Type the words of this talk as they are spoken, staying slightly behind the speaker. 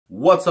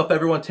What's up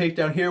everyone,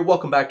 Takedown here.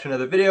 Welcome back to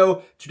another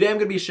video. Today I'm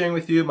going to be sharing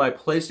with you my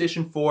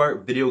PlayStation 4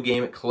 video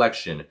game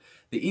collection.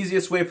 The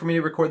easiest way for me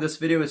to record this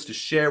video is to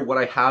share what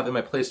I have in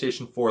my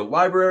PlayStation 4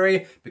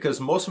 library, because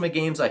most of my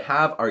games I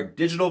have are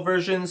digital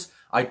versions.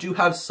 I do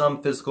have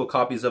some physical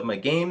copies of my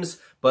games,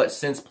 but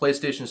since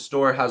PlayStation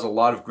Store has a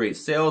lot of great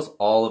sales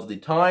all of the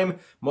time,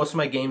 most of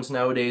my games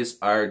nowadays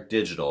are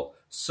digital.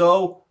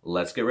 So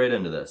let's get right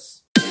into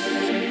this.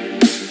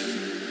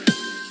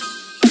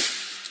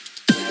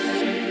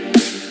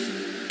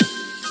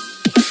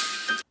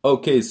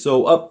 Okay,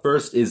 so up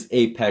first is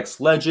Apex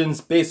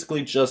Legends,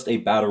 basically just a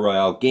battle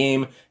royale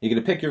game. You're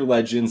gonna pick your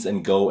legends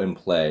and go and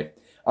play.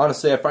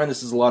 Honestly, I find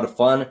this is a lot of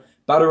fun.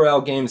 Battle royale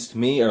games to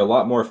me are a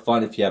lot more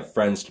fun if you have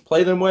friends to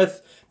play them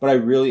with, but I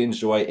really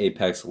enjoy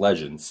Apex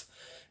Legends.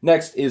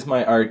 Next is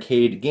my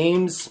arcade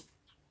games.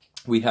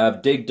 We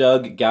have Dig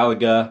Dug,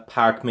 Galaga,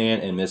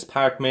 Pac-Man, and Miss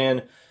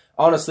Pac-Man.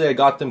 Honestly, I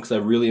got them because I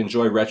really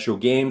enjoy retro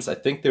games. I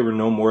think they were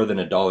no more than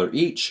 $1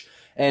 each.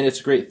 And it's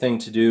a great thing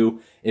to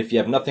do if you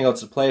have nothing else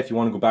to play, if you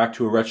want to go back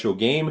to a retro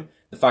game.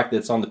 The fact that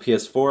it's on the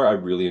PS4, I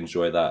really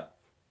enjoy that.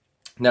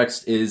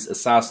 Next is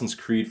Assassin's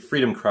Creed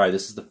Freedom Cry.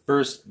 This is the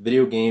first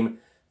video game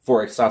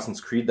for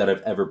Assassin's Creed that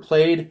I've ever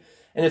played.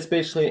 And it's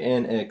basically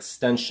an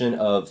extension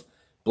of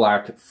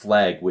Black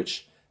Flag,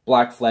 which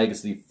Black Flag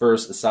is the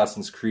first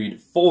Assassin's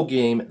Creed full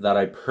game that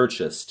I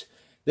purchased.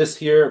 This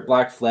here,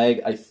 Black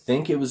Flag, I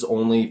think it was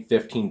only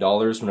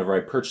 $15 whenever I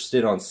purchased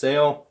it on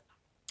sale.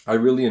 I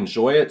really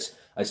enjoy it.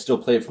 I still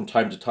play it from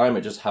time to time,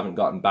 I just haven't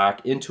gotten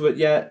back into it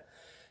yet.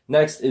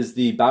 Next is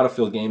the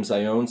Battlefield games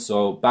I own.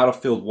 So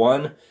Battlefield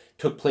 1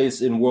 took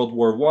place in World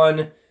War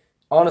I.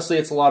 Honestly,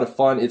 it's a lot of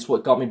fun. It's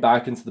what got me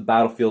back into the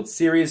Battlefield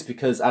series,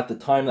 because at the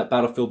time that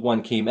Battlefield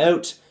 1 came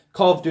out,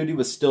 Call of Duty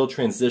was still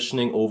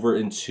transitioning over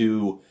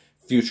into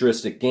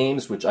futuristic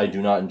games, which I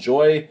do not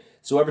enjoy.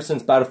 So ever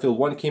since Battlefield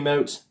 1 came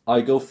out, I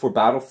go for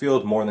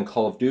Battlefield more than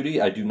Call of Duty.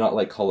 I do not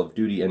like Call of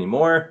Duty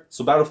anymore.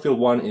 So Battlefield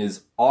 1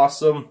 is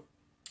awesome.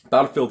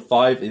 Battlefield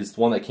 5 is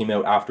the one that came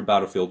out after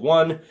Battlefield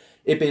 1.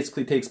 It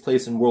basically takes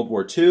place in World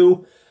War II.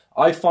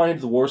 I find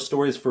the war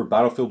stories for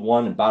Battlefield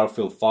 1 and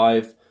Battlefield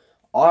 5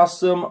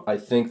 awesome. I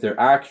think they're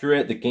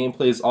accurate. The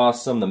gameplay is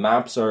awesome. The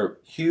maps are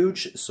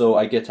huge, so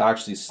I get to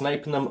actually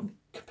snipe in them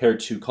compared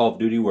to Call of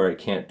Duty where I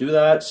can't do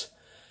that.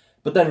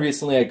 But then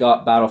recently I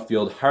got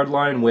Battlefield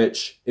Hardline,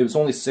 which it was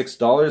only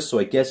 $6, so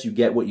I guess you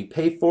get what you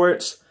pay for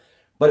it.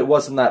 But it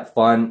wasn't that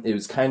fun. It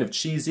was kind of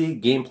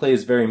cheesy. Gameplay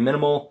is very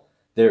minimal.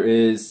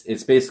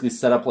 It's basically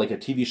set up like a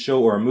TV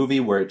show or a movie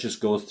where it just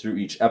goes through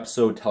each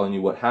episode telling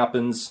you what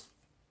happens.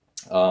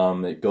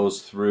 It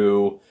goes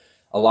through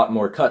a lot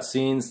more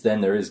cutscenes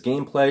than there is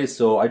gameplay,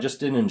 so I just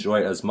didn't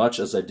enjoy it as much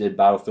as I did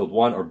Battlefield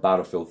 1 or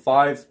Battlefield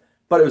 5,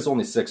 but it was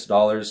only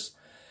 $6.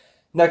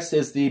 Next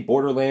is the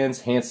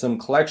Borderlands Handsome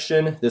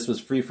Collection. This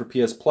was free for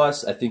PS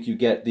Plus. I think you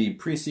get the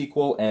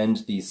pre-sequel and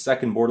the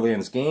second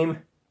Borderlands game.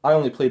 I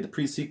only played the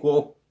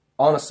pre-sequel.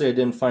 Honestly, I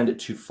didn't find it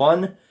too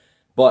fun.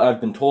 But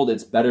I've been told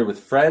it's better with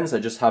friends. I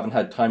just haven't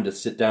had time to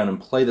sit down and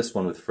play this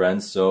one with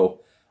friends, so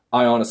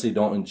I honestly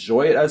don't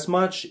enjoy it as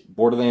much.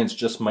 Borderlands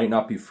just might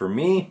not be for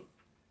me.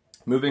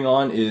 Moving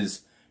on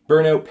is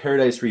Burnout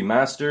Paradise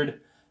Remastered.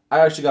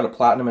 I actually got a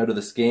platinum out of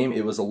this game.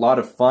 It was a lot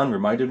of fun,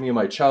 reminded me of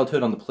my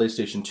childhood on the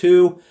PlayStation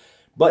 2,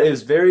 but it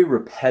was very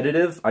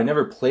repetitive. I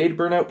never played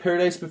Burnout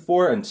Paradise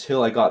before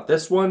until I got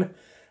this one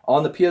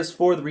on the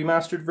PS4, the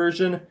remastered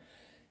version.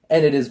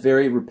 And it is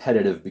very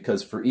repetitive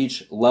because for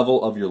each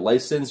level of your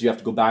license, you have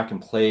to go back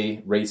and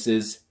play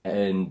races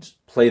and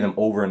play them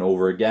over and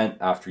over again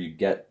after you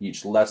get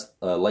each license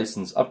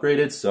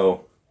upgraded.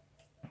 So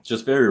it's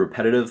just very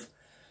repetitive.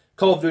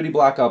 Call of Duty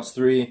Black Ops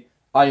 3,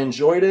 I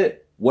enjoyed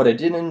it. What I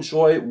didn't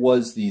enjoy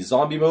was the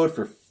zombie mode.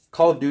 For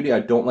Call of Duty,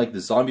 I don't like the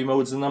zombie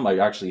modes in them. I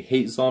actually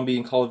hate zombie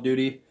in Call of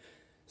Duty.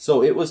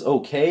 So it was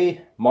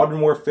okay.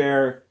 Modern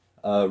Warfare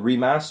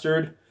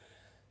Remastered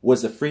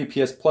was a free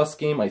PS Plus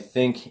game, I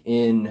think,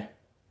 in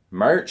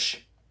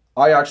March.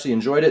 I actually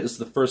enjoyed it. This is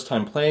the first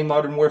time playing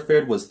Modern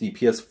Warfare, was the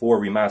PS4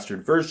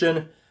 remastered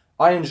version.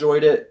 I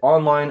enjoyed it.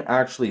 Online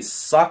actually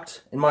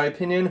sucked, in my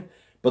opinion,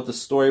 but the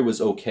story was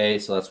okay,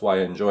 so that's why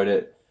I enjoyed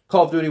it.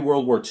 Call of Duty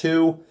World War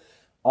II.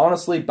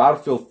 Honestly,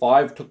 Battlefield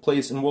 5 took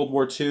place in World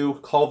War II.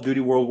 Call of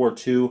Duty World War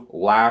II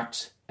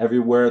lacked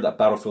everywhere that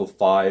Battlefield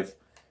 5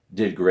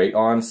 did great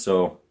on,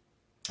 so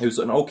it was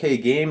an okay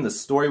game. The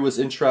story was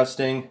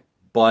interesting,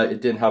 but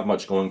it didn't have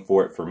much going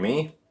for it for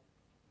me.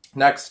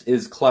 Next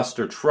is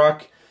Cluster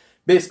Truck.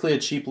 Basically a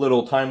cheap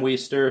little time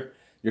waster.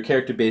 Your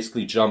character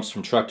basically jumps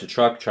from truck to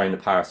truck trying to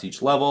pass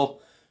each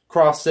level.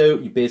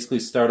 Crossout, you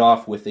basically start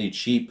off with a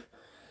cheap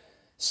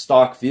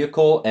stock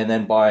vehicle, and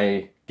then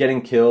by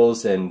getting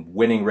kills and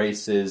winning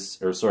races,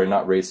 or sorry,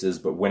 not races,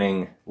 but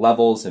winning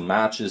levels and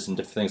matches and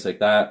different things like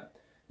that,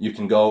 you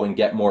can go and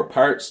get more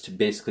parts to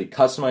basically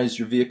customize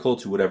your vehicle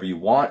to whatever you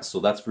want, so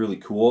that's really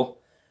cool.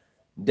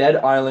 Dead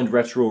Island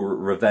Retro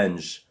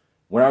Revenge.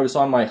 When I was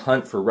on my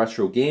hunt for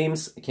retro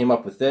games, I came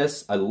up with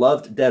this. I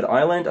loved Dead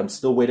Island. I'm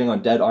still waiting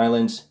on Dead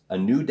Island, a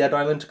new Dead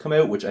Island to come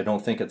out, which I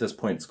don't think at this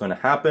point it's going to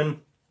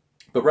happen.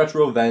 But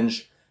Retro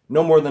Revenge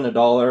No more than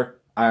 $1.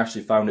 I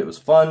actually found it was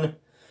fun.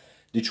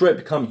 Detroit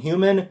Become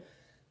Human.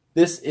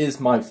 This is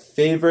my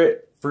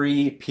favorite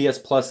free PS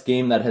Plus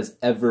game that has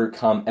ever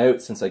come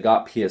out since I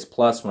got PS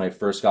Plus when I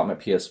first got my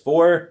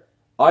PS4.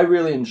 I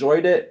really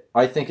enjoyed it.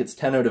 I think it's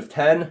 10 out of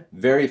 10.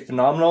 Very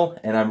phenomenal,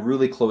 and I'm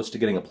really close to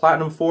getting a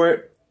platinum for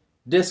it.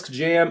 Disc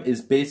Jam is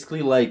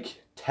basically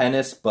like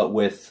tennis, but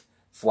with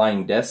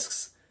flying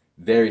discs.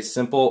 Very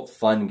simple,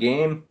 fun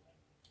game.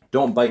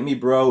 Don't Bite Me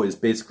Bro is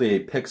basically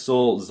a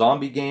pixel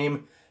zombie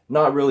game.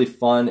 Not really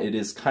fun. It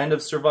is kind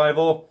of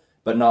survival,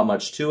 but not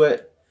much to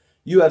it.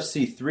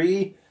 UFC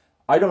 3.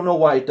 I don't know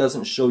why it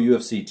doesn't show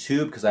UFC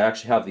 2 because I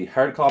actually have the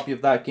hard copy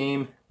of that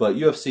game, but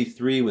UFC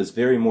 3 was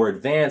very more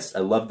advanced. I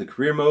loved the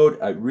career mode.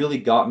 It really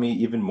got me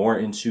even more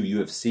into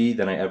UFC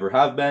than I ever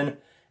have been,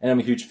 and I'm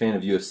a huge fan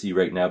of UFC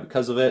right now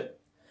because of it.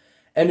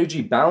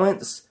 Energy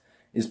Balance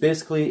is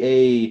basically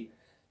a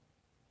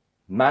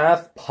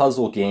math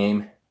puzzle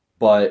game,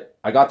 but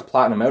I got the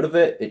platinum out of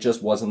it. It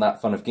just wasn't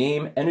that fun of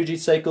game. Energy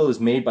Cycle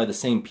is made by the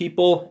same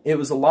people. It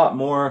was a lot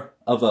more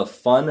of a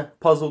fun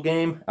puzzle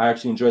game. I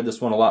actually enjoyed this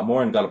one a lot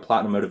more and got a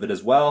platinum out of it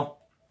as well.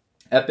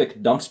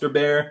 Epic Dumpster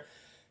Bear,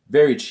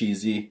 very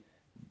cheesy.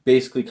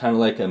 Basically kind of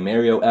like a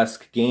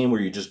Mario-esque game where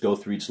you just go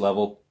through each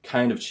level.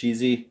 Kind of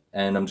cheesy,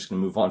 and I'm just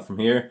going to move on from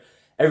here.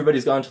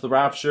 Everybody's Gone to the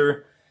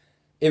Rapture.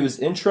 It was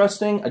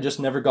interesting. I just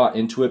never got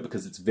into it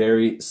because it's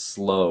very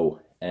slow,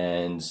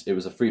 and it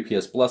was a free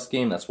PS Plus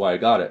game. That's why I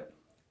got it.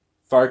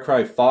 Far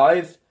Cry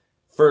 5,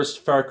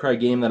 first Far Cry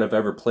game that I've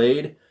ever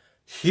played.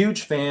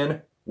 Huge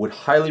fan. Would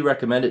highly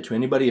recommend it to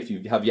anybody if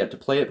you have yet to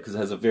play it because it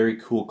has a very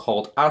cool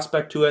cult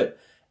aspect to it,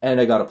 and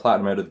I got a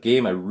platinum out of the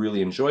game. I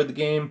really enjoyed the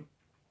game.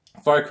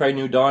 Far Cry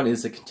New Dawn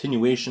is a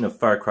continuation of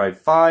Far Cry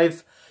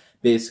 5,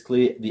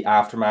 basically the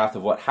aftermath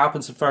of what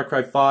happens in Far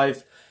Cry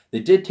 5. They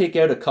did take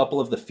out a couple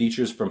of the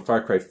features from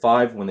Far Cry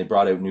 5 when they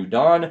brought out New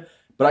Dawn,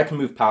 but I can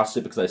move past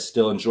it because I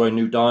still enjoy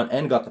New Dawn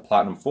and got the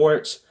platinum for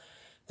it.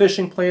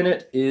 Fishing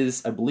Planet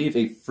is, I believe,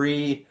 a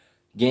free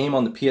game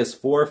on the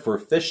PS4 for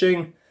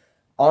fishing.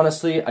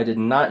 Honestly, I did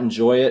not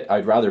enjoy it.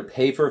 I'd rather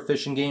pay for a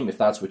fishing game if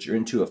that's what you're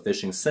into, a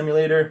fishing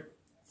simulator.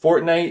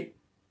 Fortnite,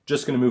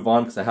 just going to move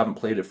on because I haven't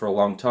played it for a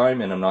long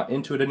time and I'm not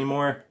into it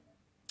anymore.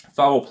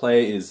 Foul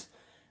Play is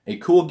a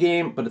cool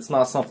game, but it's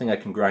not something I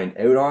can grind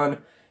out on.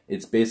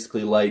 It's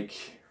basically like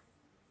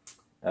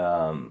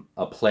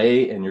a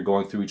play and you're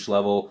going through each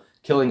level,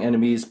 killing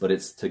enemies, but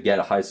it's to get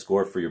a high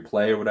score for your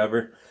play or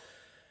whatever.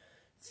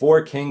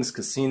 Four Kings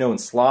Casino and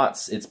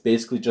Slots, it's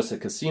basically just a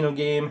casino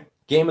game.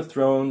 Game of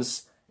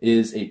Thrones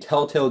is a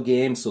Telltale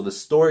game, so the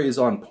story is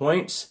on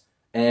point,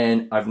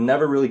 and I've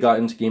never really got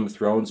into Game of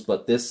Thrones,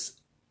 but this,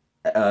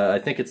 I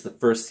think it's the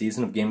first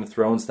season of Game of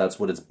Thrones, that's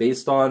what it's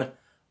based on.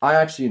 I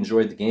actually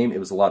enjoyed the game, it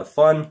was a lot of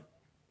fun.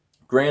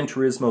 Gran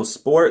Turismo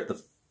Sport,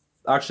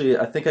 actually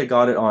I think I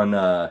got it on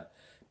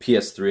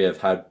PS3,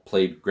 I've had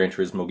played Gran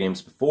Turismo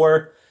games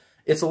before.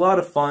 It's a lot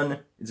of fun,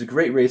 it's a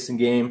great racing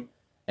game,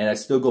 and I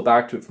still go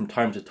back to it from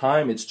time to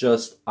time. It's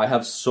just, I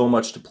have so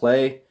much to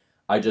play,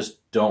 I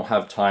just don't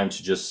have time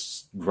to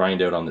just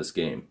grind out on this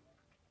game.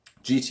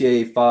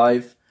 GTA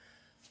 5,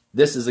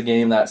 this is a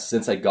game that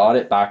since I got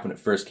it back when it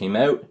first came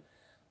out,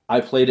 I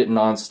played it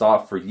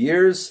non-stop for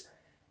years,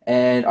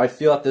 and I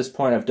feel at this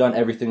point I've done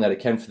everything that I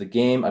can for the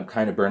game. I'm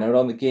kind of burnt out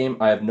on the game.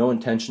 I have no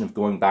intention of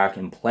going back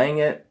and playing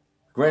it.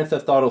 Grand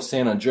Theft Auto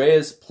San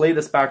Andreas, played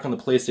this back on the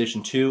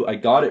PlayStation 2. I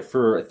got it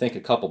for, I think,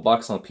 a couple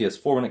bucks on the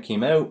PS4 when it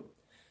came out.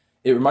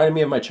 It reminded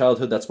me of my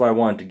childhood, that's why I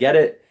wanted to get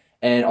it.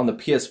 And on the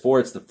PS4,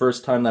 it's the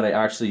first time that I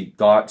actually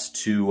got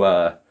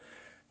to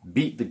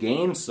beat the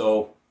game,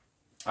 so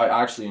I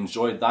actually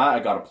enjoyed that. I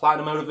got a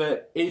platinum out of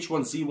it.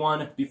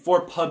 H1Z1,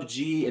 before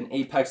PUBG and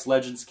Apex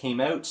Legends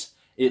came out,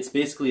 it's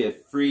basically a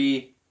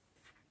free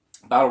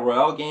battle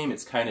royale game.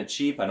 It's kind of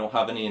cheap. I don't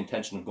have any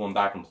intention of going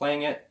back and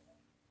playing it.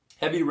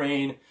 Heavy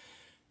Rain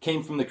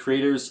came from the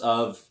creators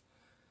of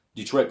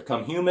Detroit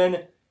Become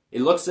Human. It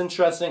looks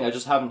interesting. I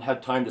just haven't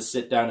had time to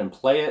sit down and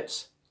play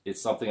it.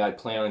 It's something I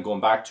plan on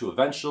going back to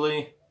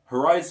eventually.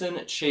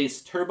 Horizon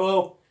Chase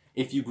Turbo.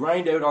 If you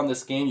grind out on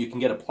this game, you can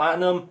get a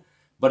platinum,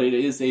 but it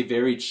is a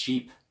very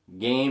cheap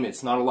game.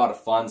 It's not a lot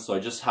of fun, so I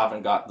just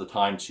haven't got the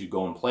time to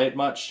go and play it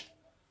much.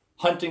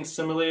 Hunting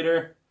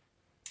Simulator.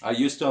 I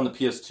used to on the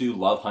PS2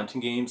 love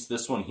hunting games.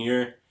 This one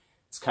here,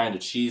 it's kind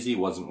of cheesy,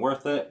 wasn't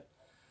worth it.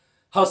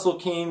 Hustle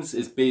Kings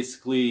is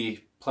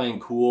basically playing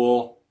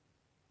cool,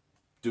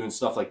 doing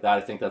stuff like that.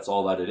 I think that's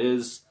all that it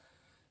is.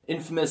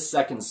 Infamous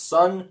Second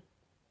Son.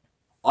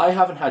 I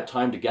haven't had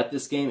time to get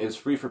this game. It was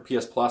free for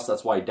PS Plus.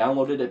 That's why I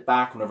downloaded it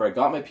back whenever I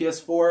got my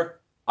PS4.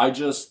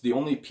 The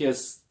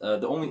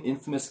only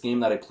Infamous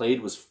game that I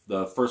played was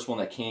the first one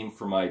that came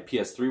for my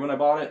PS3 when I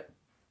bought it.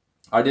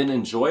 I didn't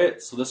enjoy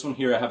it, so this one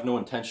here I have no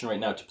intention right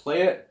now to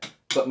play it,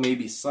 but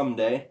maybe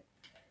someday.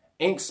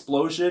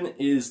 Inksplosion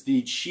is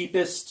the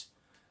cheapest,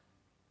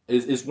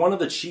 is one of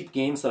the cheap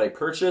games that I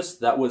purchased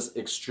that was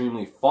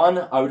extremely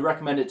fun. I would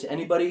recommend it to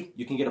anybody.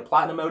 You can get a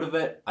platinum out of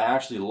it. I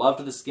actually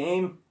loved this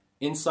game.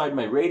 Inside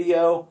My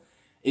Radio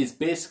is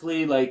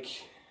basically like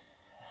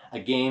a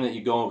game that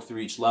you go through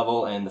each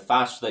level, and the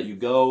faster that you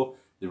go,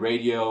 the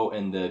radio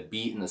and the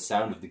beat and the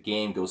sound of the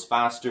game goes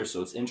faster,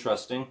 so it's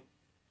interesting.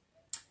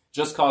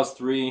 Just Cause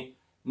 3,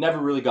 never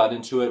really got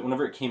into it.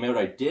 Whenever it came out,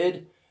 I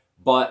did,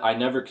 but I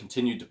never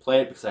continued to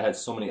play it because I had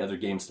so many other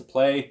games to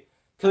play.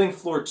 Killing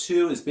Floor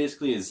 2 is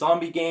basically a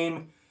zombie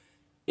game.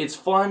 It's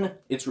fun,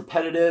 it's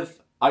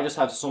repetitive. I just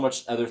have so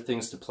much other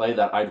things to play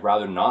that I'd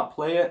rather not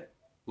play it.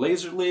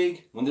 Laser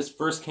League, when this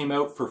first came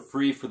out for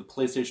free for the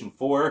PlayStation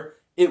 4,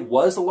 it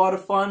was a lot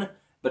of fun,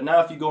 but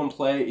now if you go and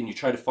play and you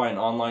try to find an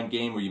online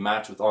game where you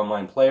match with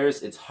online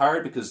players, it's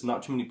hard because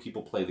not too many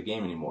people play the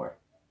game anymore.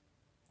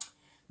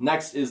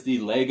 Next is the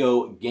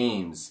Lego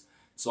games.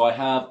 So I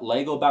have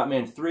Lego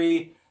Batman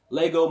 3,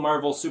 Lego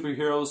Marvel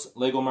Superheroes,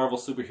 Lego Marvel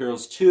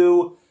Superheroes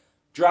 2,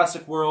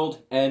 Jurassic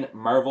World, and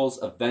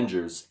Marvel's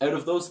Avengers. Out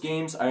of those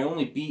games, I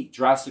only beat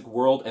Jurassic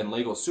World and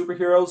Lego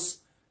Superheroes.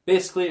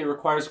 Basically, it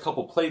requires a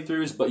couple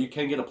playthroughs, but you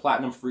can get a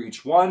platinum for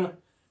each one.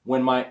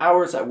 When my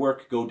hours at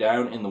work go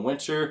down in the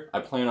winter,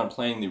 I plan on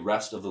playing the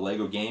rest of the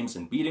Lego games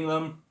and beating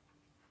them.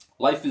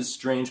 Life is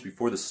Strange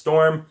Before the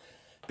Storm.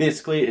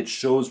 Basically, it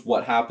shows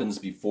what happens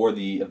before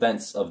the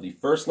events of the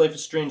first Life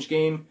is Strange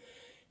game.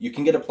 You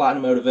can get a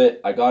platinum out of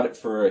it. I got it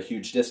for a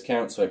huge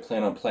discount, so I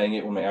plan on playing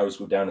it when my hours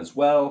go down as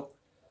well.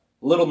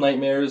 Little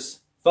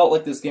Nightmares. Felt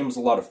like this game was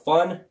a lot of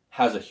fun.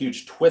 Has a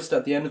huge twist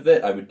at the end of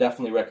it. I would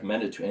definitely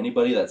recommend it to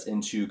anybody that's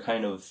into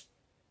kind of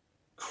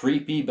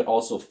creepy but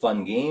also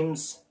fun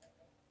games.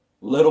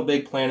 Little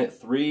Big Planet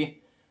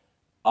 3.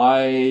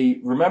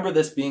 I remember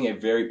this being a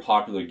very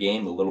popular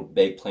game, the Little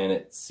Big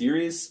Planet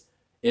series.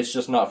 It's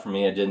just not for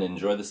me. I didn't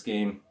enjoy this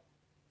game.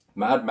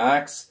 Mad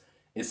Max.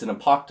 It's an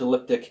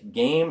apocalyptic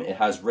game. It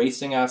has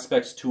racing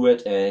aspects to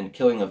it and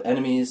killing of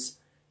enemies.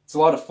 It's a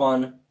lot of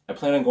fun. I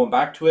plan on going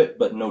back to it,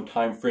 but no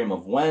time frame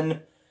of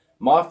when.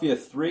 Mafia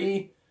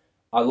 3.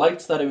 I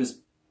liked that it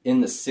was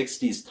in the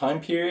 60s time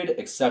period,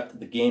 except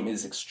the game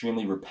is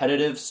extremely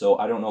repetitive, so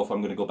I don't know if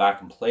I'm going to go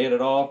back and play it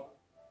at all.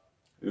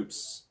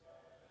 Oops.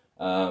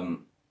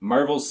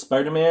 Marvel's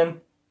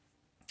Spider-Man.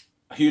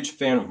 A huge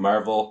fan of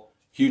Marvel.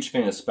 Huge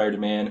fan of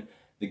Spider-Man.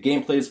 The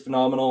gameplay is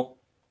phenomenal.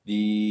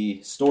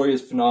 The story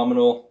is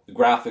phenomenal. The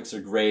graphics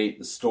are great.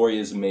 The story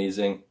is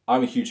amazing.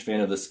 I'm a huge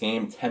fan of this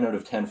game. 10 out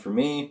of 10 for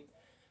me.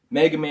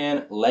 Mega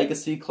Man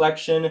Legacy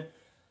Collection.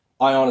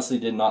 I honestly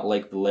did not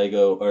like the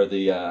Lego or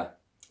the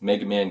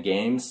Mega Man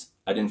games.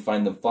 I didn't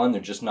find them fun.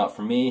 They're just not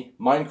for me.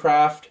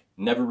 Minecraft.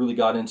 Never really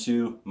got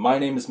into. My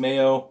Name is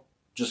Mayo.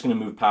 Just going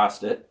to move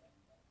past it.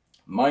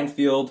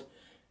 Minefield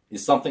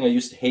is something I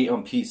used to hate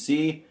on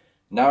PC.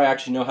 Now I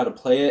actually know how to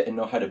play it and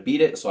know how to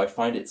beat it, so I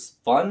find it's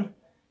fun.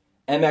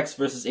 MX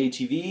vs.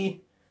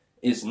 ATV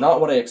is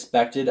not what I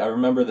expected. I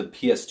remember the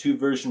PS2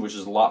 version, which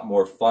is a lot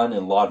more fun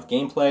and a lot of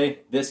gameplay.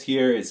 This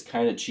here is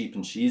kind of cheap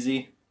and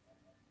cheesy.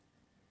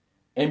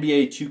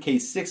 NBA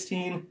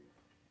 2K16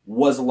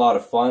 was a lot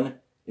of fun.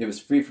 It was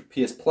free for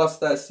PS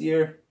Plus last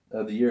year,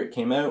 the year it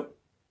came out.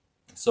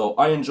 So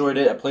I enjoyed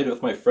it. I played it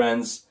with my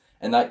friends,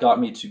 and that got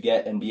me to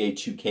get NBA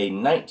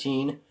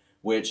 2K19,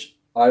 which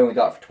I only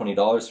got for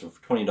 $20. So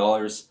for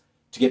 $20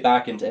 to get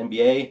back into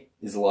NBA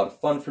is a lot of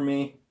fun for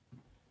me.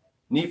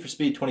 Need for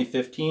Speed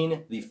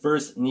 2015, the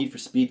first Need for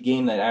Speed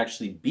game that I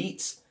actually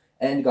beat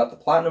and got the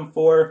platinum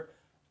for.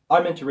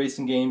 I'm into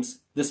racing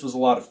games. This was a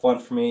lot of fun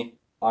for me.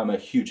 I'm a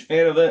huge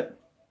fan of it.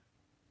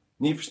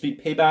 Need for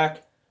Speed Payback.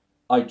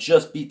 I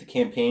just beat the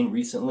campaign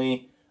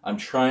recently. I'm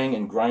trying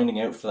and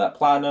grinding out for that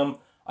platinum.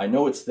 I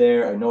know it's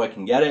there. I know I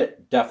can get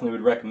it. Definitely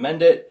would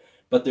recommend it.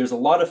 But there's a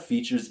lot of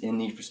features in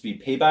Need for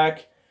Speed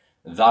Payback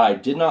that I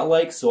did not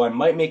like, so I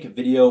might make a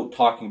video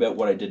talking about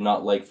what I did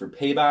not like for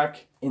Payback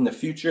in the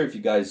future. If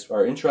you guys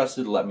are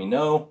interested, let me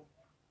know.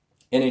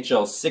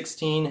 NHL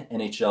 16,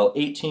 NHL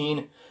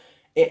 18.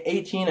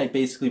 18, I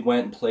basically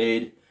went and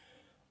played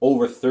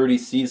over 30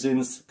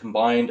 seasons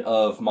combined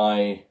of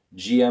my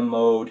GM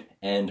mode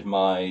and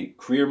my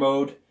career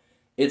mode.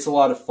 It's a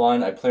lot of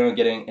fun. I plan on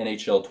getting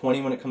NHL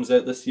 20 when it comes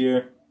out this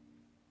year.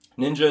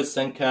 Ninja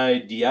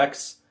Senkai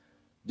DX.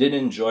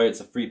 Didn't enjoy it. It's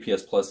a free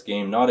PS Plus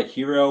game. Not a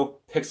hero.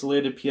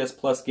 Pixelated PS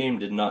Plus game.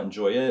 Did not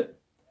enjoy it.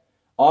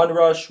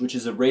 Onrush, which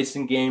is a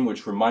racing game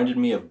which reminded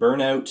me of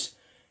Burnout.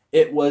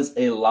 It was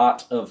a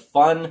lot of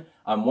fun.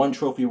 I'm one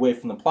trophy away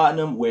from the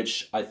platinum,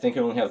 which I think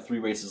I only have 3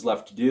 races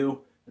left to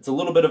do. It's a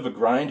little bit of a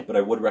grind, but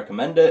I would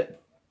recommend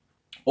it.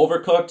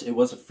 Overcooked, it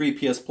was a free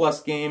PS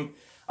Plus game.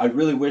 I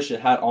really wish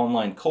it had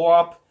online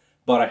co-op,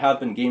 but I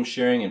have been game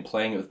sharing and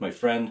playing it with my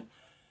friend.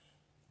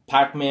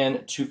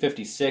 Pac-Man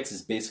 256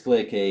 is basically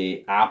like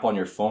a app on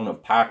your phone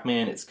of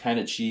Pac-Man. It's kind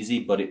of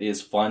cheesy, but it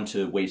is fun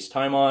to waste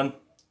time on.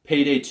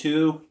 Payday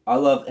 2, I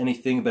love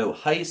anything about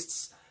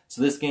heists.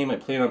 So this game I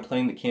plan on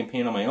playing the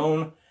campaign on my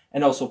own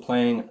and also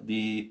playing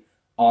the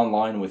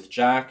online with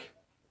Jack.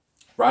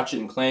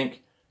 Ratchet and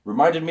Clank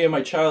reminded me of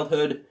my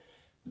childhood.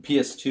 The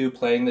PS2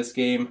 playing this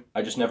game.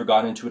 I just never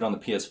got into it on the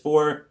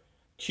PS4.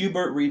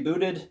 Q*bert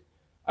Rebooted.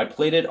 I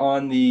played it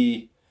on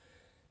the...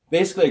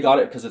 Basically, I got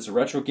it because it's a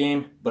retro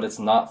game, but it's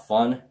not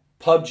fun.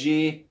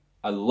 PUBG,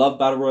 I love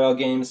Battle Royale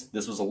games.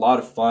 This was a lot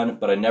of fun,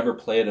 but I never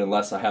play it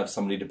unless I have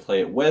somebody to play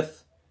it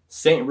with.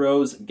 Saint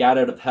Rose, Gat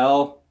Out of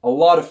Hell, a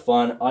lot of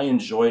fun. I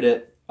enjoyed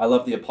it. I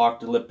love the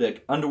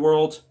apocalyptic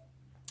underworld.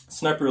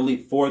 Sniper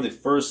Elite 4, the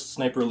first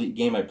Sniper Elite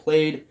game I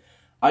played.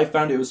 I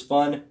found it was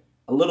fun.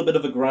 A little bit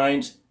of a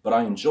grind, but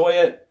I enjoy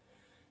it.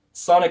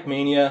 Sonic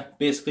Mania,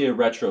 basically a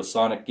retro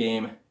Sonic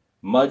game.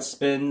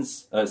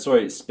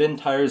 Spin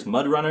Tires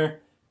Mud Runner,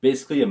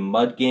 basically a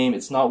mud game.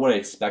 It's not what I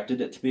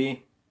expected it to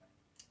be.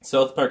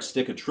 South Park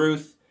Stick of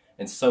Truth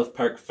and South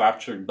Park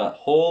Fractured But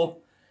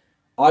Whole.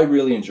 I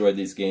really enjoyed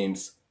these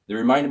games. They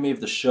reminded me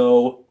of the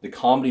show. The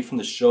comedy from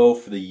the show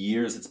for the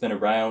years it's been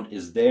around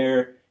is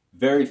there.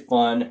 Very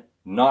fun.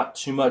 Not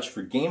too much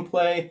for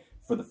gameplay.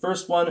 For the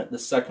first one, the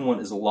second one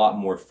is a lot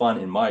more fun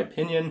in my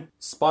opinion.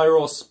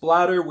 Spiral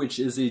Splatter, which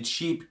is a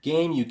cheap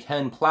game. You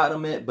can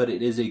platinum it, but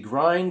it is a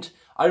grind.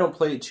 I don't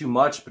play it too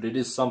much, but it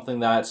is something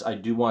that I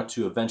do want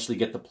to eventually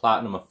get the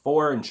platinum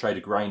for and try to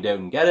grind out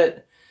and get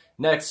it.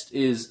 Next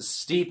is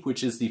Steep,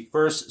 which is the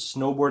first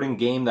snowboarding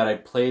game that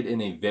I've played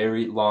in a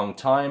very long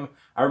time.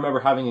 I remember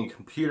having a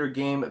computer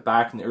game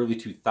back in the early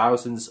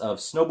 2000s of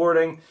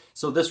snowboarding,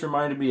 so this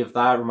reminded me of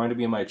that, reminded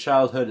me of my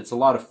childhood. It's a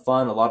lot of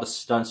fun, a lot of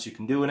stunts you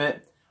can do in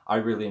it. I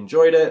really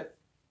enjoyed it.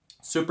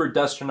 Super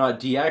Destronaut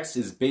DX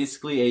is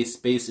basically a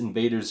Space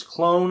Invaders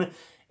clone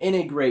in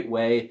a great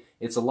way.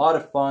 It's a lot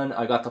of fun.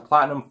 I got the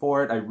platinum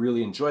for it. I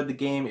really enjoyed the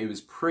game. It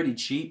was pretty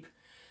cheap.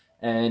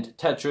 And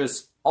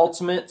Tetris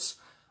Ultimate,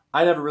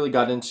 I never really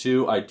got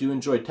into. I do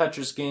enjoy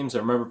Tetris games. I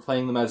remember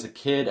playing them as a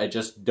kid. I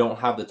just don't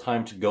have the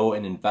time to go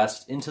and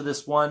invest into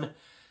this one.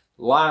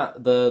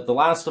 The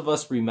Last of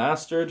Us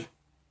Remastered,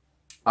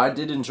 I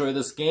did enjoy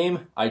this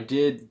game. I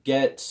did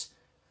get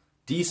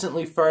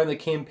decently far in the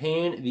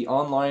campaign. The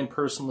online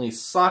personally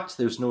sucked.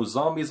 There's no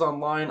zombies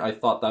online. I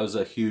thought that was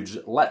a huge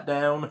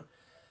letdown.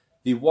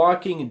 The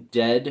Walking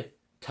Dead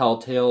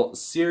Telltale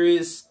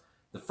series,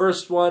 the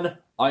first one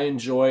I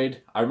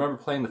enjoyed. I remember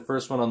playing the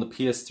first one on the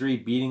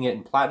PS3, beating it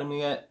and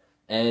platinuming it,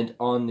 and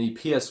on the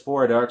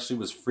PS4 it actually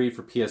was free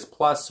for PS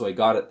Plus, so I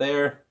got it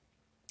there.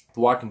 The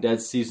Walking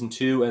Dead Season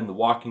 2 and The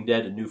Walking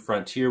Dead A New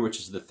Frontier, which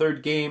is the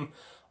third game.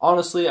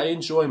 Honestly, I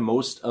enjoy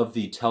most of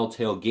the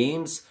Telltale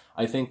games.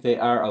 I think they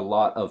are a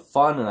lot of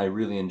fun and I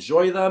really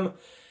enjoy them.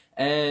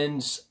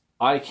 And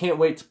I can't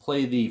wait to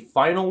play the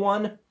final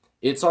one.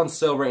 It's on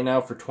sale right now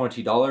for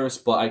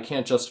 $20, but I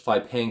can't justify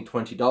paying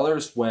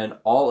 $20 when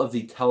all of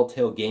the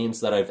Telltale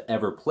games that I've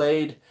ever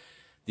played,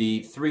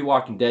 the 3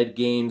 Walking Dead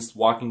games,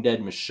 Walking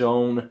Dead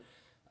Michonne,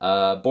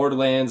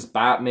 Borderlands,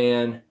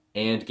 Batman,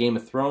 and Game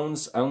of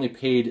Thrones, I only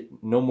paid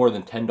no more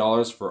than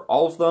 $10 for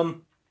all of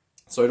them,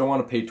 so I don't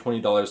want to pay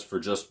 $20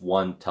 for just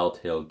one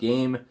Telltale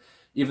game,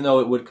 even though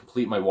it would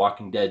complete my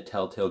Walking Dead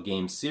Telltale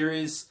game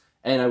series,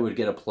 and I would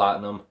get a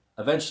platinum.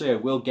 Eventually I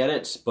will get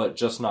it, but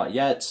just not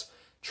yet.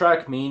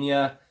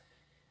 Trackmania,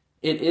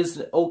 it is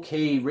an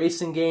okay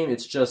racing game,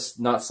 it's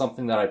just not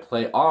something that I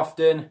play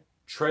often.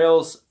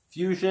 Trails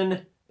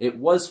Fusion, it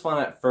was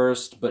fun at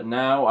first, but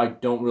now I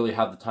don't really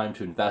have the time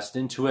to invest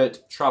into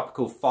it.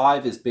 Tropico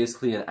 5 is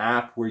basically an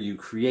app where you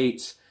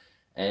create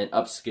and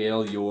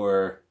upscale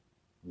your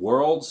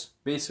worlds,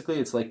 basically.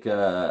 It's like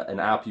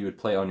an app you would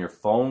play on your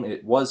phone.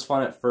 It was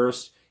fun at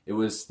first. It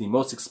was the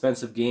most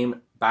expensive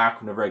game back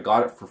whenever I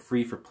got it for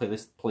free for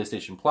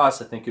PlayStation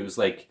Plus. I think it was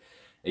like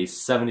a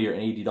 $70 or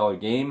 $80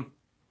 game.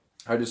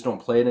 I just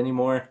don't play it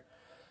anymore.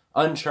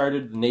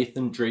 Uncharted, the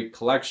Nathan Drake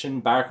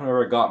Collection. Back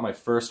whenever I got my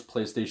first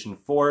PlayStation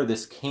 4,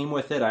 this came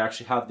with it. I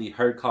actually have the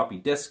hard copy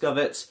disc of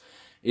it.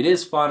 It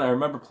is fun. I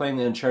remember playing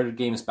the Uncharted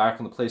games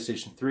back on the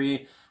PlayStation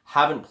 3.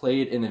 Haven't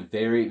played in a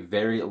very,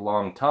 very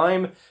long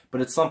time,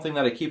 but it's something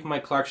that I keep in my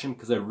collection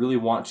because I really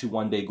want to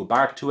one day go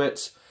back to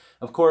it.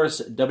 Of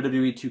course,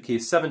 WWE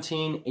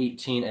 2K17,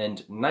 18,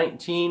 and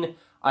 19.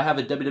 I have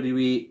a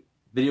WWE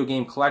video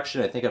game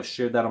collection. I think I've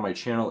shared that on my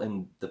channel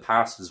in the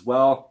past as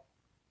well.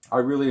 I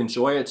really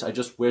enjoy it. I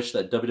just wish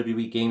that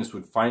WWE games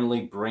would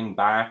finally bring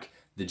back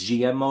the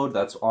GM mode.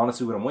 That's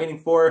honestly what I'm waiting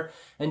for.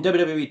 And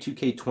WWE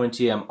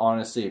 2K20, I'm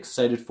honestly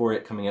excited for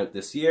it coming out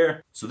this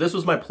year. So this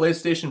was my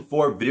PlayStation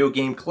 4 video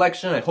game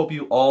collection. I hope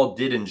you all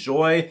did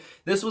enjoy.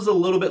 This was a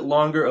little bit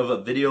longer of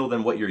a video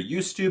than what you're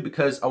used to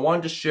because I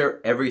wanted to share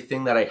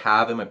everything that I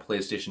have in my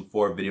PlayStation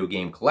 4 video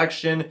game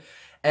collection.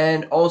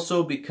 And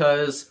also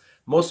because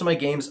most of my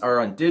games are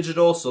on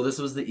digital, so this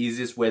was the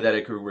easiest way that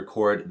I could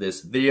record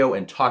this video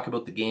and talk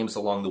about the games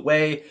along the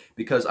way,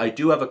 because I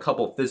do have a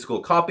couple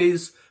physical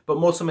copies, but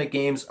most of my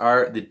games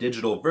are the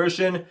digital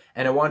version,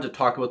 and I wanted to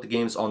talk about the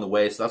games on the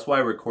way, so that's why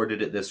I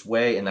recorded it this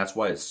way, and that's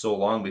why it's so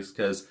long,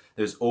 because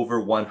there's over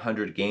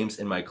 100 games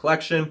in my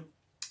collection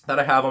that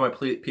I have on my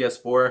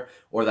PS4,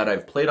 or that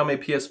I've played on my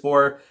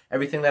PS4,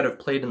 everything that I've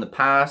played in the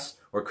past,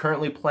 or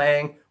currently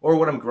playing, or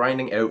what I'm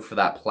grinding out for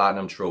that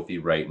Platinum trophy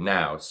right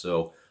now.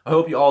 So I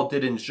hope you all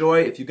did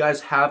enjoy. If you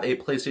guys have a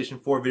PlayStation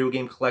 4 video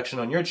game collection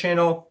on your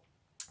channel,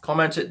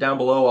 comment it down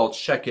below. I'll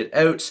check it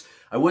out.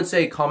 I would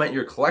say comment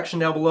your collection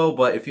down below,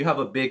 but if you have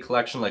a big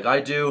collection like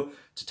I do,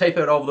 to type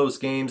out all of those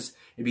games,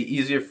 it'd be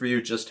easier for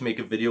you just to make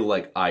a video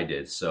like I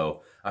did.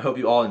 So I hope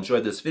you all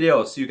enjoyed this video.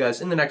 I'll see you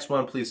guys in the next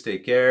one. Please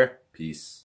take care. Peace.